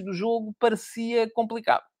início do jogo parecia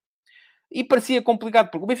complicado. E parecia complicado,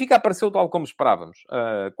 porque o Benfica apareceu tal como esperávamos.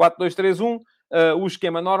 4-2-3-1, o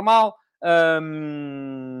esquema normal,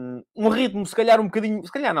 um ritmo, se calhar um bocadinho...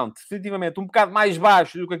 Se calhar não, definitivamente, um bocado mais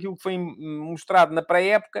baixo do que aquilo que foi mostrado na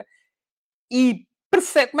pré-época. E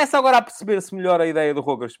começa agora a perceber-se melhor a ideia do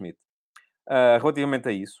Roger Schmidt relativamente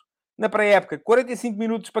a isso. Na pré-época, 45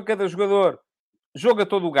 minutos para cada jogador, jogo a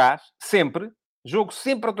todo o gás, sempre. Jogo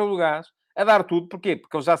sempre a todo o gás, a dar tudo. Porquê?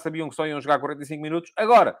 Porque eles já sabiam que só iam jogar 45 minutos.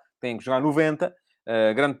 Agora, têm que jogar 90,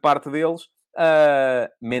 grande parte deles.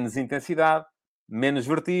 Menos intensidade, menos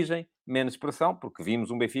vertigem, menos pressão, porque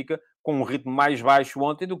vimos um Benfica com um ritmo mais baixo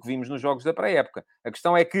ontem do que vimos nos jogos da pré-época. A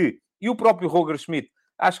questão é que, e o próprio Roger Schmidt,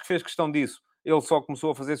 acho que fez questão disso, ele só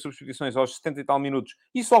começou a fazer substituições aos 70 e tal minutos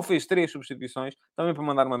e só fez 3 substituições, também para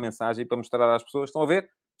mandar uma mensagem e para mostrar às pessoas, estão a ver?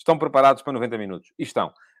 Estão preparados para 90 minutos. E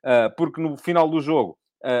estão. Porque no final do jogo,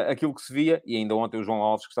 aquilo que se via, e ainda ontem o João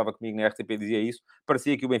Alves, que estava comigo na RTP, dizia isso,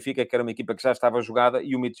 parecia que o Benfica, que era uma equipa que já estava jogada,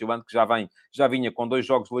 e o Midtjylland, que já vinha com 2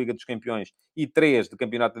 jogos de Liga dos Campeões e 3 de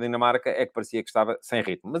Campeonato da Dinamarca, é que parecia que estava sem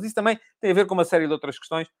ritmo. Mas isso também tem a ver com uma série de outras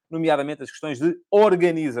questões, nomeadamente as questões de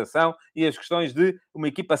organização e as questões de uma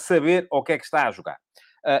equipa saber o que é que está a jogar.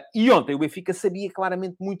 E ontem o Benfica sabia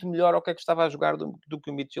claramente muito melhor o que é que estava a jogar do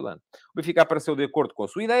que o Midtjylland. O Benfica apareceu de acordo com a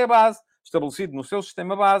sua ideia base, estabelecido no seu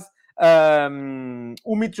sistema base.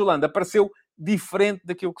 O Midtjylland apareceu diferente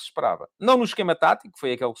daquilo que se esperava. Não no esquema tático, que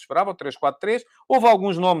foi aquele que se esperava, o 3-4-3. Houve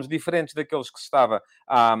alguns nomes diferentes daqueles que se estava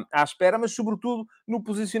à espera, mas sobretudo no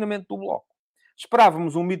posicionamento do bloco.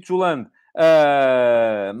 Esperávamos um Midtjylland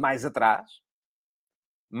mais atrás,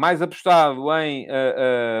 mais apostado em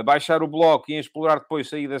baixar o bloco e em explorar depois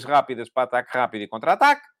saídas rápidas para ataque rápido e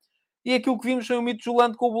contra-ataque. E aquilo que vimos foi o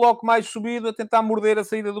Midtjylland com o bloco mais subido a tentar morder a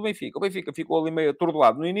saída do Benfica. O Benfica ficou ali meio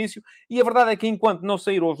atordoado no início. E a verdade é que enquanto não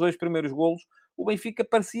saíram os 2 primeiros golos, o Benfica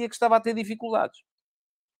parecia que estava a ter dificuldades.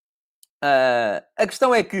 A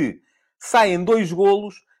questão é que saem 2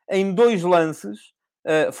 golos em 2 lances.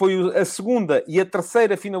 Foi a segunda e a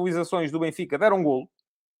terceira finalizações do Benfica deram golo.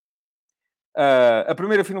 A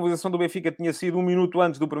primeira finalização do Benfica tinha sido 1 minuto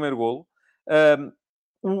antes do primeiro golo.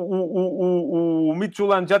 O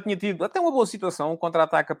Midtjylland já tinha tido até uma boa situação, um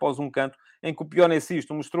contra-ataque após um canto, em que o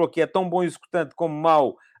Pionecisto mostrou que é tão bom executante como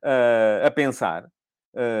mau a pensar.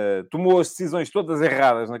 Tomou as decisões todas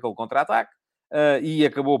erradas naquele contra-ataque e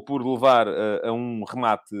acabou por levar a um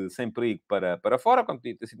remate sem perigo para fora, quando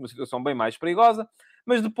tinha sido uma situação bem mais perigosa.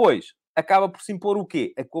 Mas depois acaba por se impor o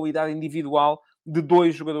quê? A qualidade individual de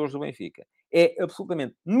 2 jogadores do Benfica. É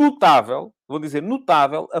absolutamente notável, vou dizer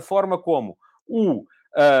notável, a forma como o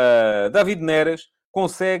David Neres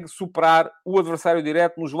consegue superar o adversário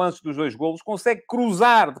direto nos lances dos 2 golos, consegue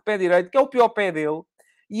cruzar de pé direito, que é o pior pé dele,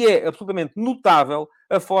 e é absolutamente notável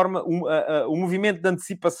a forma, o movimento de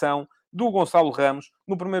antecipação do Gonçalo Ramos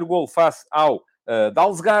no primeiro golo face ao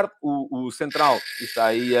Dalsgaard, o central, está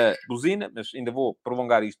aí a buzina, mas ainda vou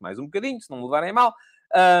prolongar isto mais um bocadinho, se não me levarem mal.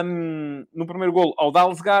 No primeiro golo ao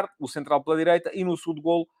Dalsgaard, o central pela direita, e no segundo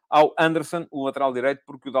golo ao Anderson, o lateral direito,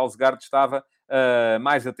 porque o Dalsgaard estava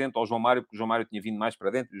mais atento ao João Mário, porque o João Mário tinha vindo mais para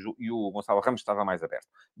dentro e o Gonçalo Ramos estava mais aberto.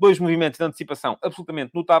 Dois movimentos de antecipação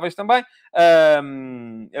absolutamente notáveis também.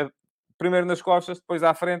 Primeiro nas costas, depois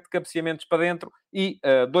à frente, cabeceamentos para dentro e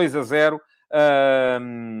 2-0.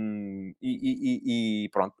 E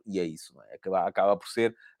pronto, e é isso. Não é? Acaba por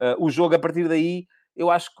ser o jogo. A partir daí,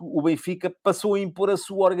 eu acho que o Benfica passou a impor a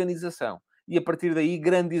sua organização. E a partir daí,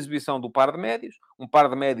 grande exibição do par de médios. Um par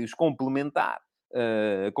de médios complementar,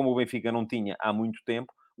 como o Benfica não tinha há muito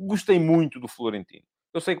tempo. Gostei muito do Florentino.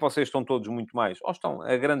 Eu sei que vocês estão todos muito mais... Ou estão...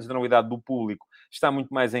 A grande generalidade do público está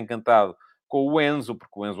muito mais encantado com o Enzo,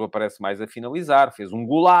 porque o Enzo aparece mais a finalizar. Fez um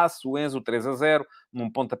golaço, o Enzo, 3-0,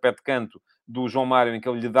 num pontapé de canto do João Mário, em que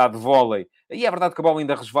ele lhe dá de vôlei. E é verdade que a bola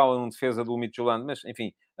ainda resvala numa defesa do Midtjylland, mas,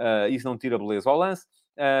 enfim, isso não tira beleza ao lance.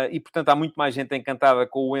 E, portanto, há muito mais gente encantada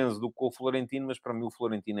com o Enzo do que com o Florentino, mas para mim o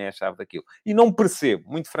Florentino é a chave daquilo. E não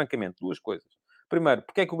percebo, muito francamente, duas coisas. Primeiro,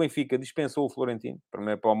 porque é que o Benfica dispensou o Florentino?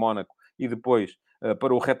 Primeiro para o Mónaco e depois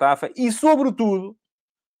para o Getafe. E, sobretudo,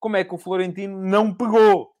 como é que o Florentino não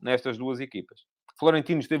pegou nestas duas equipas? O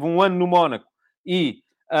Florentino esteve um ano no Mónaco e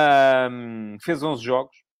fez 11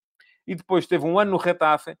 jogos. E depois teve um ano no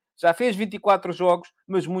Getafe, já fez 24 jogos,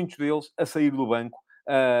 mas muitos deles a sair do banco.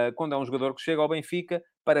 Quando é um jogador que chega ao Benfica,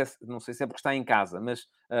 parece, não sei se é porque está em casa, mas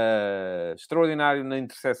extraordinário na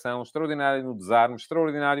interseção, extraordinário no desarme,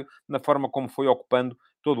 extraordinário na forma como foi ocupando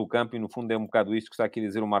todo o campo. E, no fundo, é um bocado isto que está aqui a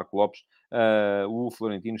dizer o Marco Lopes. O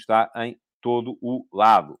Florentino está em todo o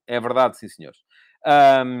lado. É verdade, sim, senhores.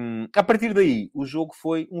 A partir daí, o jogo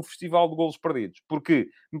foi um festival de golos perdidos, porque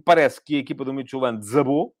me parece que a equipa do Midtjylland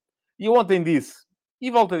desabou. E eu ontem disse, e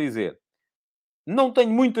volto a dizer, não tenho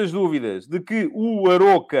muitas dúvidas de que o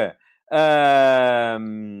Aroca,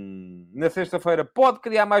 na sexta-feira, pode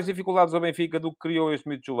criar mais dificuldades ao Benfica do que criou este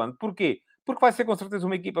Midtjylland. Porquê? Porque vai ser, com certeza,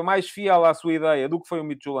 uma equipa mais fiel à sua ideia do que foi o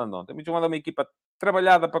Midtjylland ontem. O Midtjylland é uma equipa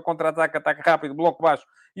trabalhada para contra-ataque, ataque rápido, bloco baixo,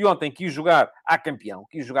 e ontem quis jogar à campeão,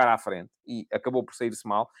 quis jogar à frente, e acabou por sair-se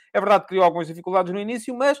mal. É verdade que criou algumas dificuldades no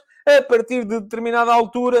início, mas a partir de determinada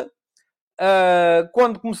altura,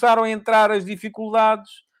 quando começaram a entrar as dificuldades,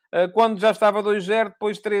 quando já estava 2-0,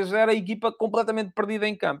 depois 3-0, a equipa completamente perdida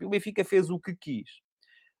em campo. E o Benfica fez o que quis.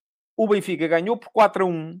 O Benfica ganhou por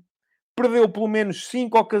 4-1, perdeu pelo menos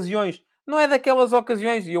 5 ocasiões. Não é daquelas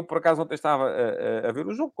ocasiões, e eu por acaso ontem estava a ver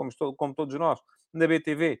o jogo, como todos nós, na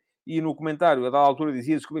BTV, e no comentário, a dada altura,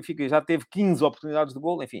 dizia-se que o Benfica já teve 15 oportunidades de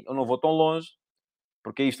gol. Enfim, eu não vou tão longe,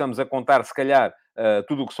 porque aí estamos a contar, se calhar,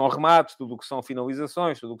 tudo o que são remates, tudo o que são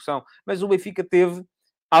finalizações, tudo o que são... Mas o Benfica teve,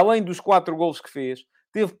 além dos 4 golos que fez,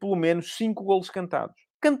 teve pelo menos 5 golos cantados.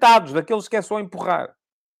 Cantados, daqueles que é só empurrar.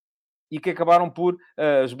 E que acabaram por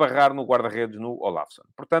esbarrar no guarda-redes, no Olafsson.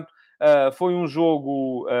 Portanto, foi um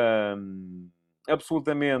jogo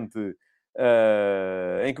absolutamente...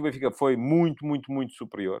 em que o Benfica foi muito, muito, muito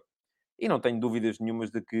superior. E não tenho dúvidas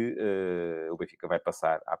nenhumas de que o Benfica vai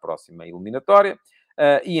passar à próxima eliminatória.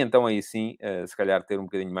 E então aí sim, se calhar ter um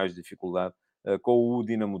bocadinho mais de dificuldade com o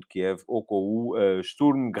Dinamo de Kiev ou com o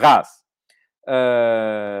Sturm Graz.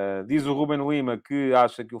 Diz o Ruben Lima que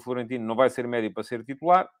acha que o Florentino não vai ser médio para ser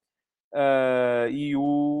titular. E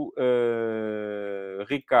o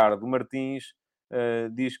Ricardo Martins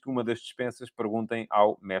diz que uma das dispensas, perguntem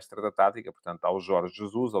ao mestre da tática, portanto, ao Jorge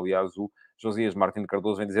Jesus. Aliás, o Josias Martins de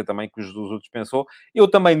Cardoso vem dizer também que o Jesus o dispensou. Eu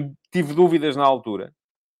também tive dúvidas na altura,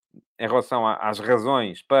 em relação às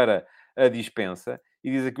razões para a dispensa,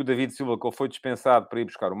 e diz aqui o David Silva que ele foi dispensado para ir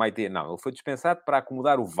buscar o Maite. Não, ele foi dispensado para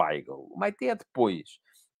acomodar o Weigl. O Maite é depois.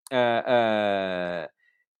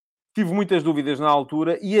 Tive muitas dúvidas na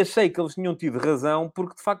altura e achei que eles tinham tido razão,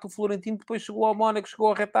 porque, de facto, o Florentino depois chegou ao Mónaco, chegou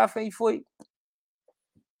ao Getafe e foi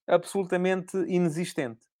absolutamente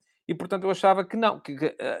inexistente. E, portanto, eu achava que não, que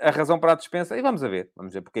a razão para a dispensa... E vamos ver,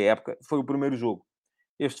 porque a época foi o primeiro jogo.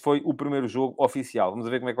 Este foi o primeiro jogo oficial. Vamos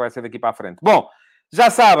ver como é que vai ser daqui para a frente. Bom, já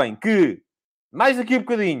sabem que, mais daqui a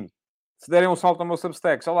bocadinho, se derem um salto ao meu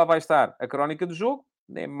Substack, já lá vai estar a crónica do jogo.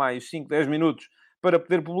 Dê mais 5, 10 minutos para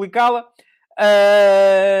poder publicá-la.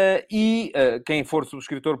 Quem for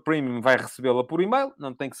subscritor premium vai recebê-la por e-mail.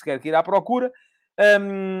 Não tem que sequer que ir à procura.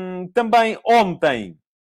 Também ontem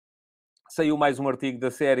saiu mais um artigo da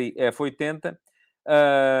série F80.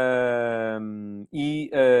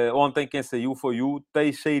 Ontem quem saiu foi o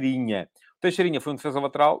Teixeirinha. O Teixeirinha foi um defesa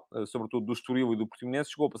lateral, sobretudo do Estoril e do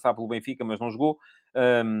Portimonense. Chegou a passar pelo Benfica, mas não jogou.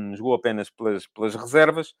 Jogou apenas pelas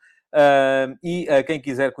reservas. E quem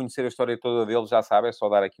quiser conhecer a história toda dele, já sabe, é só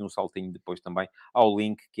dar aqui um saltinho depois também ao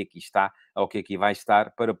link que aqui está, ou que aqui vai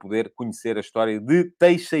estar, para poder conhecer a história de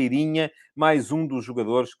Teixeirinha, mais um dos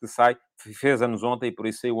jogadores que fez anos ontem, e por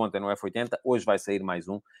isso saiu ontem no F80, hoje vai sair mais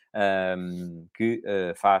um, que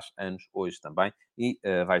faz anos hoje também, e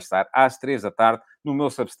vai estar às 3 da tarde no meu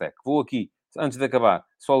Substack. Vou aqui, antes de acabar,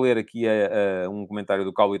 só ler aqui um comentário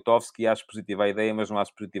do Kaulitovski. Acho positiva a ideia, mas não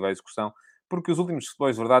acho positiva a execução, porque os últimos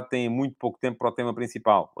futebols, de verdade, têm muito pouco tempo para o tema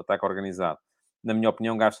principal, o ataque organizado. Na minha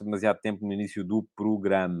opinião, gasta demasiado tempo no início do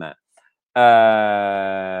programa.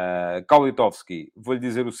 Kaulitovski, vou-lhe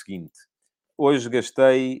dizer o seguinte. Hoje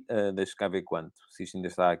gastei, deixa cá ver quanto, se isto ainda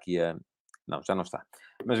está aqui a... Não, já não está.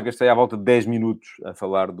 Mas gastei à volta de 10 minutos a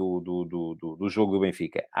falar do jogo do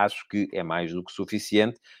Benfica. Acho que é mais do que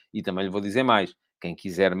suficiente, e também lhe vou dizer mais. Quem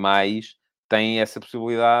quiser mais, tem essa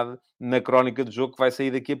possibilidade na crónica do jogo que vai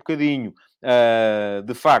sair daqui a bocadinho.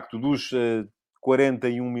 De facto, dos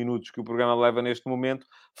 41 minutos que o programa leva neste momento,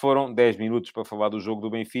 foram 10 minutos para falar do jogo do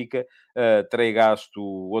Benfica. Terei gasto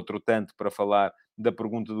outro tanto para falar da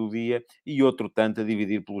pergunta do dia e outro tanto a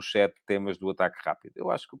dividir pelos 7 temas do ataque rápido.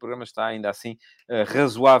 Eu acho que o programa está ainda assim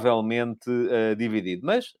razoavelmente dividido.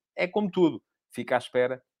 Mas é como tudo. Fica à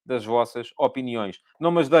espera das vossas opiniões.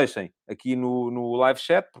 Não me as deixem aqui no live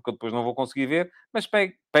chat, porque eu depois não vou conseguir ver, mas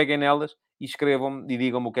peguem nelas e escrevam-me e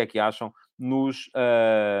digam-me o que é que acham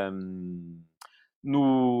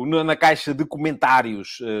na caixa de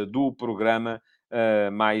comentários do programa,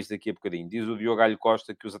 mais daqui a bocadinho. Diz o Diogo Alho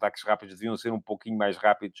Costa que os ataques rápidos deviam ser um pouquinho mais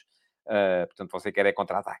rápidos. Portanto, você quer é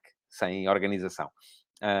contra-ataque, sem organização.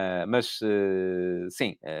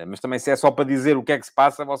 Sim, mas também se é só para dizer o que é que se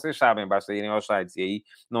passa, vocês sabem, basta irem aos sites e aí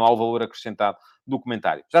não há o valor acrescentado do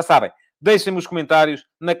comentário. Já sabem, deixem-me os comentários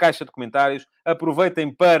na caixa de comentários,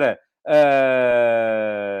 aproveitem para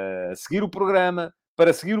seguir o programa,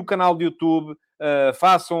 para seguir o canal do YouTube,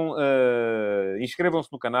 inscrevam-se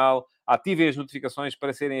no canal, ativem as notificações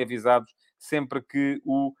para serem avisados sempre que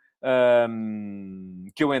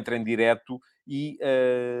que eu entre em direto. E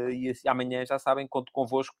assim, amanhã, já sabem, conto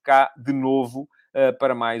convosco cá de novo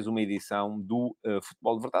para mais uma edição do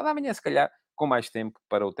Futebol de Verdade. Amanhã, se calhar, com mais tempo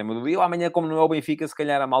para o tema do dia. Ou amanhã, como não é o Benfica, se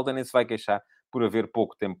calhar a malta nem se vai queixar por haver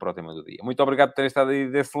pouco tempo para o tema do dia. Muito obrigado por terem estado aí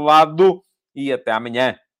desse lado e até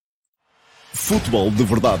amanhã. Futebol de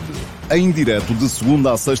Verdade, em direto de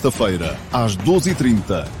segunda a sexta-feira, às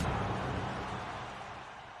 12h30.